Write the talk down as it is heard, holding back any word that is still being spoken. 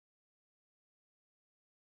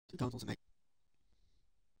Two consoles and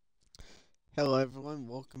Hello everyone,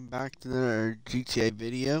 welcome back to another GTA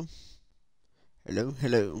video.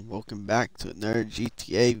 Hello, welcome back to another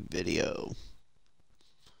GTA video.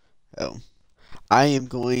 Oh, I am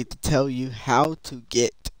going to tell you how to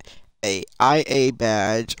get a IA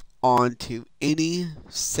badge onto any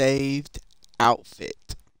saved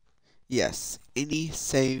outfit. Yes, any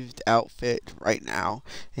saved outfit right now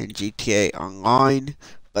in GTA Online,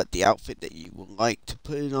 but the outfit that you would like to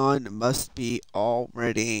put it on must be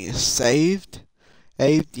already saved.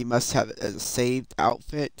 You must have it as a saved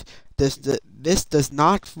outfit. This does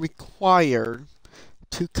not require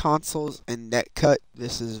two consoles and netcut.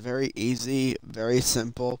 This is very easy, very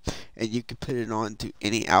simple, and you can put it on to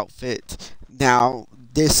any outfit. Now,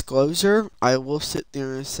 disclosure, I will sit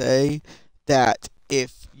there and say that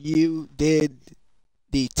if you did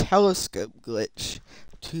the telescope glitch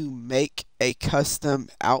to make a custom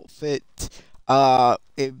outfit,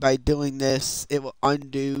 by doing this, it will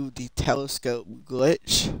undo the telescope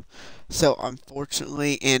glitch. So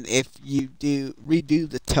unfortunately, and if you do redo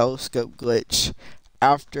the telescope glitch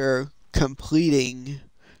after completing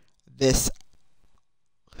this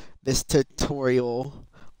tutorial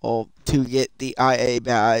or to get the IA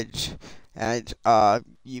badge, and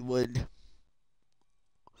you would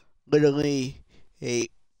literally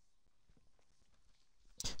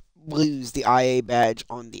lose the IA badge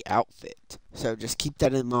on the outfit. So just keep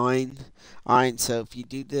that in mind. Alright, so if you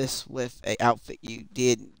do this with a outfit you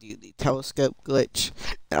did do the telescope glitch,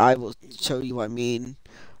 and I will show you what I mean,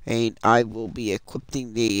 and I will be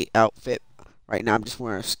equipping the outfit. Right now I'm just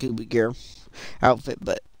wearing a scuba gear outfit,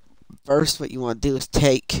 but first what you want to do is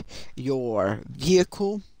take your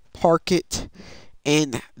vehicle, park it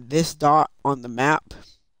in this dot on the map,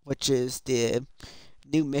 which is the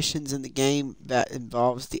new missions in the game that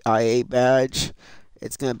involves the IA badge.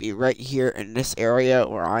 It's going to be right here in this area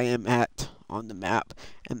where I am at on the map,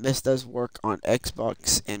 and this does work on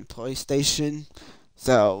Xbox and PlayStation.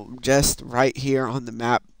 So just right here on the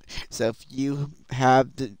map. So if you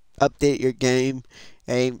have to update your game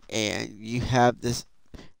and you have the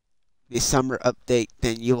summer update,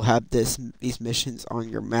 then you'll have these missions on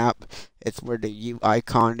your map. It's where the U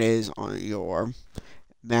icon is on your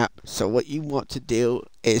map. So what you want to do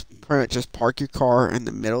is pretty much just park your car in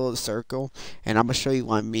the middle of the circle, and I'm gonna show you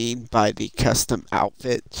what I mean by the custom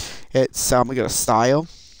outfit. I'm gonna go to style,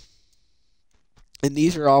 and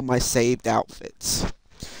these are all my saved outfits.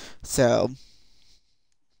 So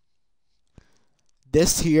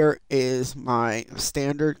this here is my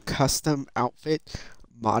standard custom outfit,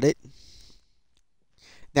 modded.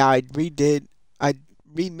 Now I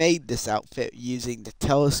remade this outfit using the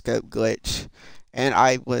telescope glitch, and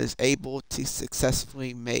I was able to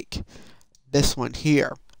successfully make this one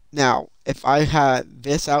here. Now, if I had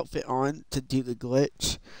this outfit on to do the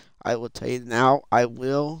glitch, I will tell you now, I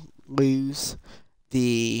will lose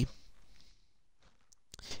the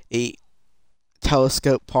a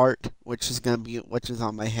telescope part, which is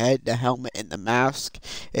on my head, the helmet and the mask.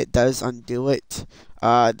 It does undo it.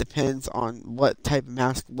 Depends on what type of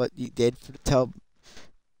mask, what you did for the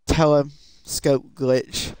telescope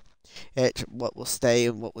glitch. What will stay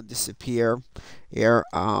and what will disappear here.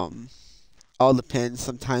 All depends.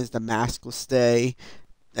 Sometimes the mask will stay,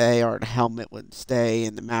 or the helmet would stay,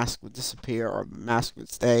 and the mask would disappear, or the mask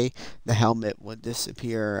would stay, the helmet would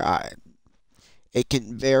disappear. It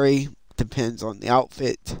can vary. Depends on the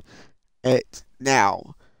outfit.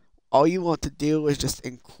 Now, all you want to do is just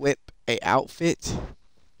equip a outfit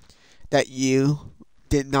that you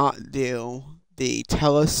did not do the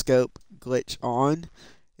telescope glitch on.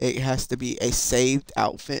 It has to be a saved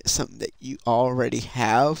outfit, something that you already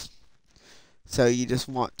have. So you just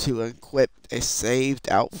want to equip a saved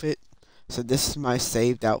outfit. So this is my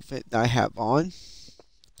saved outfit that I have on.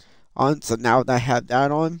 So now that I have that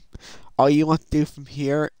on, all you want to do from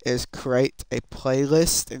here is create a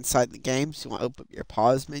playlist inside the game. So you want to open up your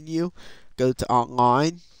pause menu, go to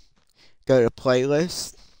online, go to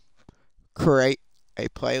playlist, create a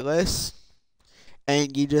playlist,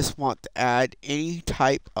 and you just want to add any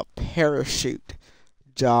type of parachute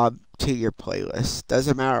job to your playlist.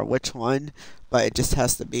 Doesn't matter which one, but it just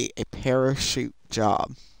has to be a parachute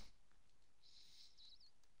job.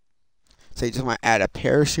 So you just want to add a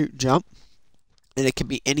parachute jump, and it can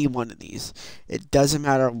be any one of these. It doesn't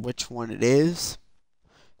matter which one it is.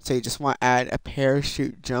 So you just want to add a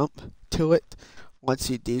parachute jump to it. Once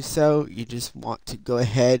you do so, you just want to go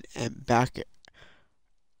ahead and back it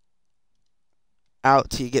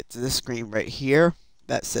out till you get to this screen right here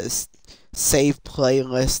that says save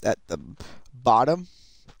playlist at the bottom,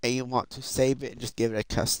 and you want to save it and just give it a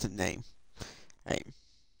custom name. Right.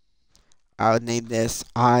 I would name this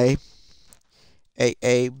IAA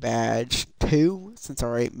Badge 2 since I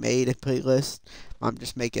already made a playlist. I'm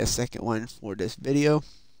just making a second one for this video.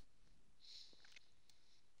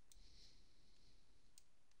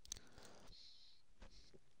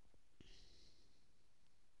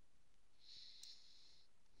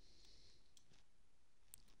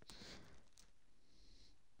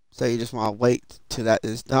 So you just want to wait till that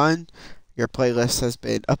is done. Your playlist has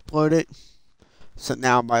been uploaded. So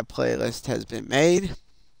now my playlist has been made.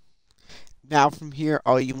 Now from here,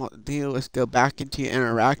 all you want to do is go back into your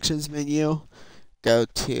interactions menu, go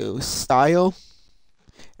to Style,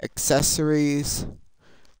 Accessories,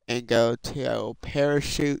 and go to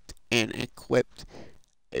Parachute and equip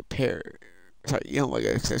a Sorry, you don't want to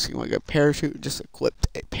go accessory, you want to go Parachute, just equip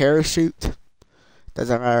a parachute.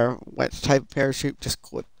 Doesn't matter what type of parachute, just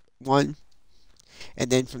equip one.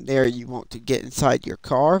 And then from there, you want to get inside your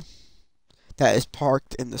car that is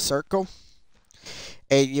parked in the circle.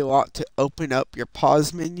 And you want to open up your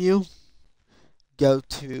pause menu, go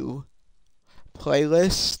to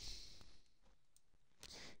Playlist,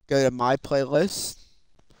 go to My Playlist,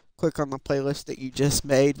 click on the playlist that you just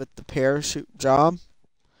made with the parachute job,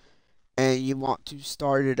 and you want to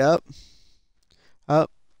start it up,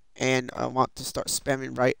 and I want to start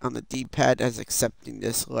spamming right on the D-pad as accepting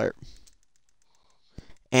this alert.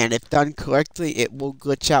 And if done correctly, it will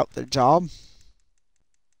glitch out the job.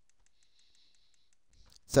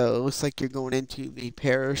 So it looks like you're going into the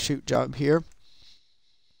parachute job here,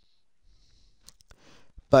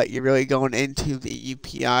 but you're really going into the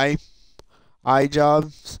UPI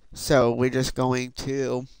jobs. So we're just going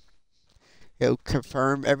to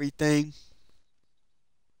confirm everything.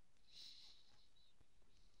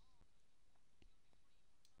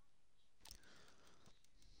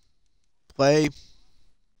 Play.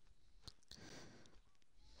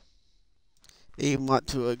 You want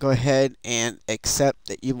to go ahead and accept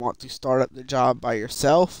that you want to start up the job by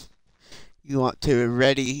yourself. You want to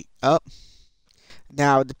ready up.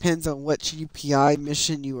 Now it depends on which UPI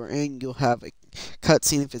mission you are in. You'll have a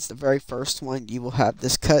cutscene. If it's the very first one, you will have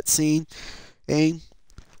this cutscene.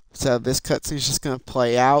 So this cutscene is just going to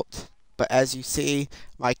play out. But as you see,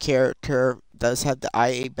 my character does have the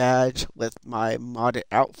IA badge with my modded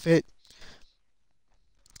outfit.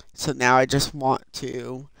 So now I just want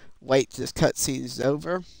to wait till this cutscene is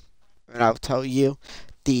over, and I'll tell you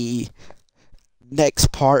the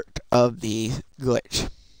next part of the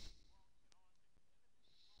glitch.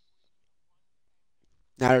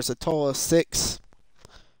 Now there's a total of 6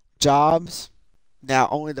 jobs. Now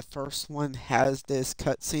only the first one has this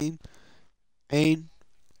cutscene, and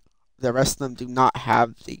the rest of them do not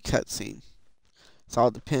have the cutscene. So it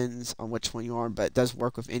all depends on which one you are, but it does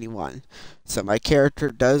work with anyone. So my character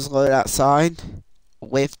does load outside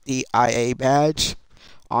with the IA badge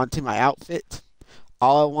onto my outfit.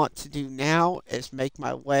 All I want to do now is make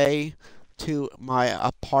my way to my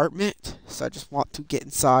apartment. So I just want to get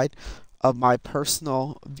inside of my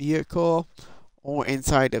personal vehicle or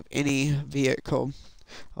inside of any vehicle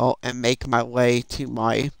and make my way to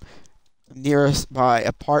my nearest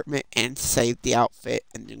apartment and save the outfit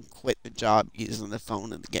and then quit the job using the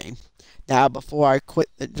phone in the game. Now before I quit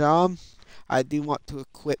the job, I do want to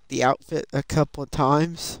equip the outfit a couple of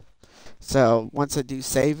times. So once I do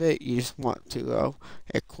save it, you just want to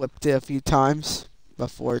equip it a few times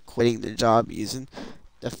before quitting the job using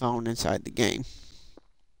the phone inside the game.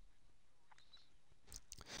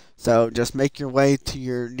 So just make your way to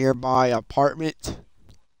your nearby apartment.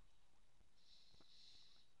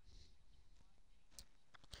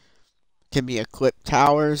 Can be equip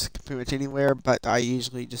towers, pretty much anywhere, but I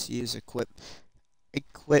usually just use equip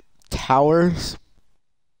towers.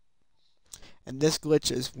 And this glitch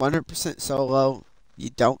is 100% solo.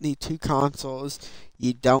 You don't need 2 consoles.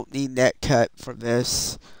 You don't need netcut for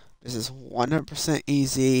this. This is 100%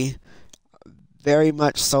 easy. Very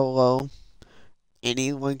much solo.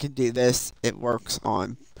 Anyone can do this. It works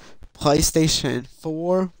on PlayStation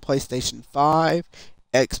 4, PlayStation 5,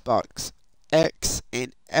 Xbox X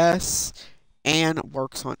and S, and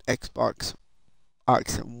works on Xbox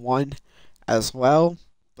One as well.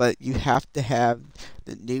 But you have to have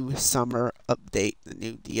the new summer update, the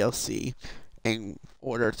new DLC, in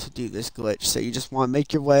order to do this glitch. So you just want to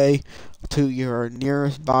make your way to your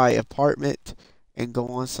nearest by apartment and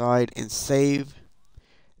go inside and save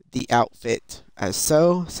the outfit as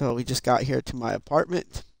so. So we just got here to my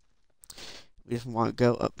apartment. We just want to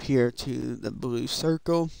go up here to the blue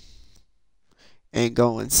circle and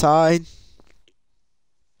go inside,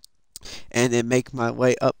 and then make my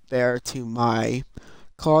way up there to my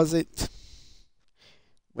closet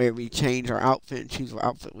where we change our outfit and choose what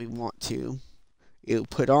outfit we want to you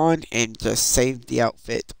put on and just save the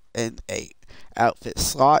outfit in a outfit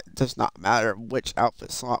slot. It does not matter which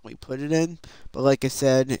outfit slot we put it in. But like I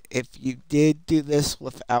said, if you did do this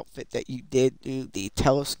with the outfit that you did do the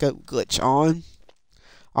telescope glitch on,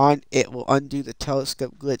 it will undo the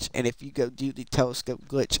telescope glitch. And if you go do the telescope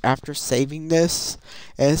glitch after saving this,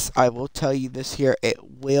 as I will tell you this here, it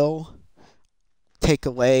will take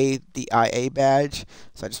away the IA badge.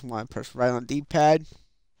 So I just want to press right on D-pad,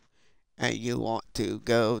 and you want to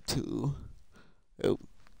go to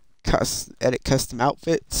edit custom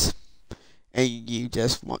outfits, and you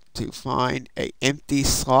just want to find a empty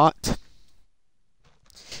slot,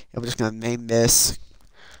 and we're just going to name this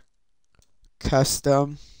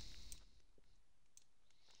custom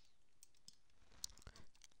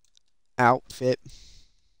outfit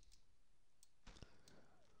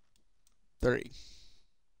 3.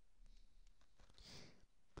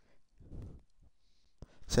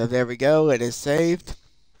 So there we go, it is saved.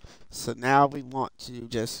 So now we want to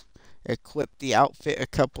just equip the outfit a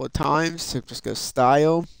couple of times. So just go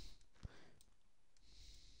style,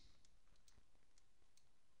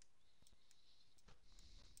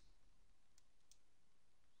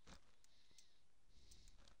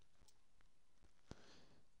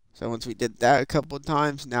 so once we did that a couple of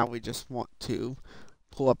times, now we just want to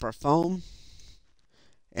pull up our phone,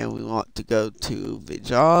 and we want to go to the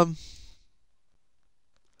job,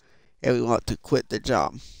 and we want to quit the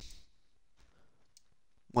job.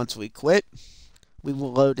 Once we quit, we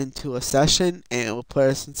will load into a session, and it will put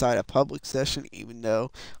us inside a public session, even though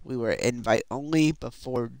we were invite only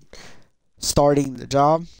before starting the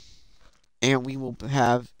job. And we will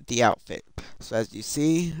have the outfit. So as you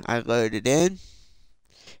see, I loaded in,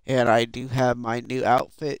 and I do have my new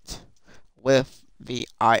outfit with the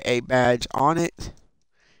IA badge on it.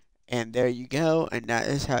 And there you go, and that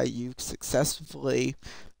is how you successfully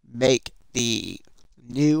make the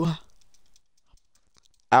new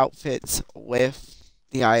outfits with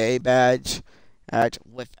the IA badge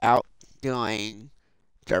without doing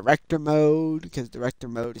director mode, because director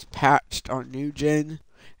mode is patched on new gen.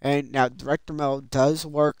 And now director mode does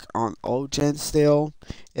work on old gen still,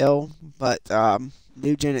 but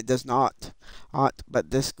new gen it does not.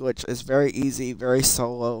 But this glitch is very easy, very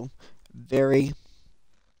solo, very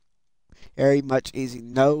much easy.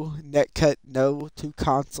 No netcut, no two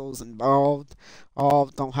consoles involved.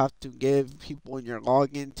 Don't have to give people in your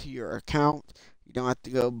login to your account. You don't have to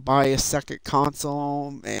go buy a second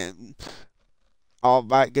console and all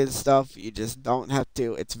that good stuff. You just don't have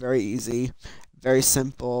to. It's very easy, very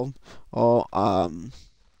simple. All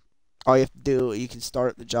you have to do, you can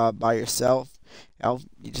start the job by yourself.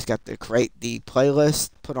 You just got to create the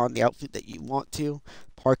playlist, put on the outfit that you want to,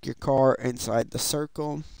 park your car inside the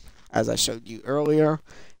circle, as I showed you earlier,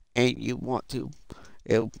 and you want to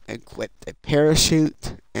equip a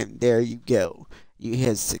parachute, and there you go. You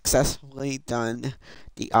have successfully done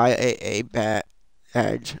the IA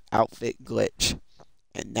badge outfit glitch,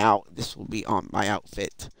 and now this will be on my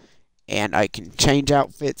outfit, and I can change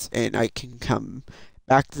outfits, and I can come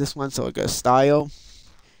back to this one. So I go style,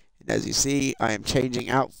 and as you see, I am changing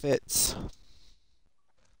outfits,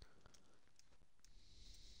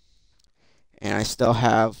 and I still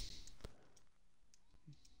have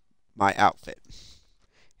my outfit.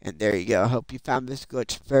 And there you go. I hope you found this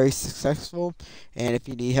glitch very successful, and if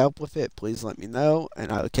you need help with it, please let me know,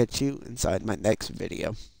 and I will catch you inside my next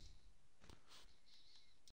video.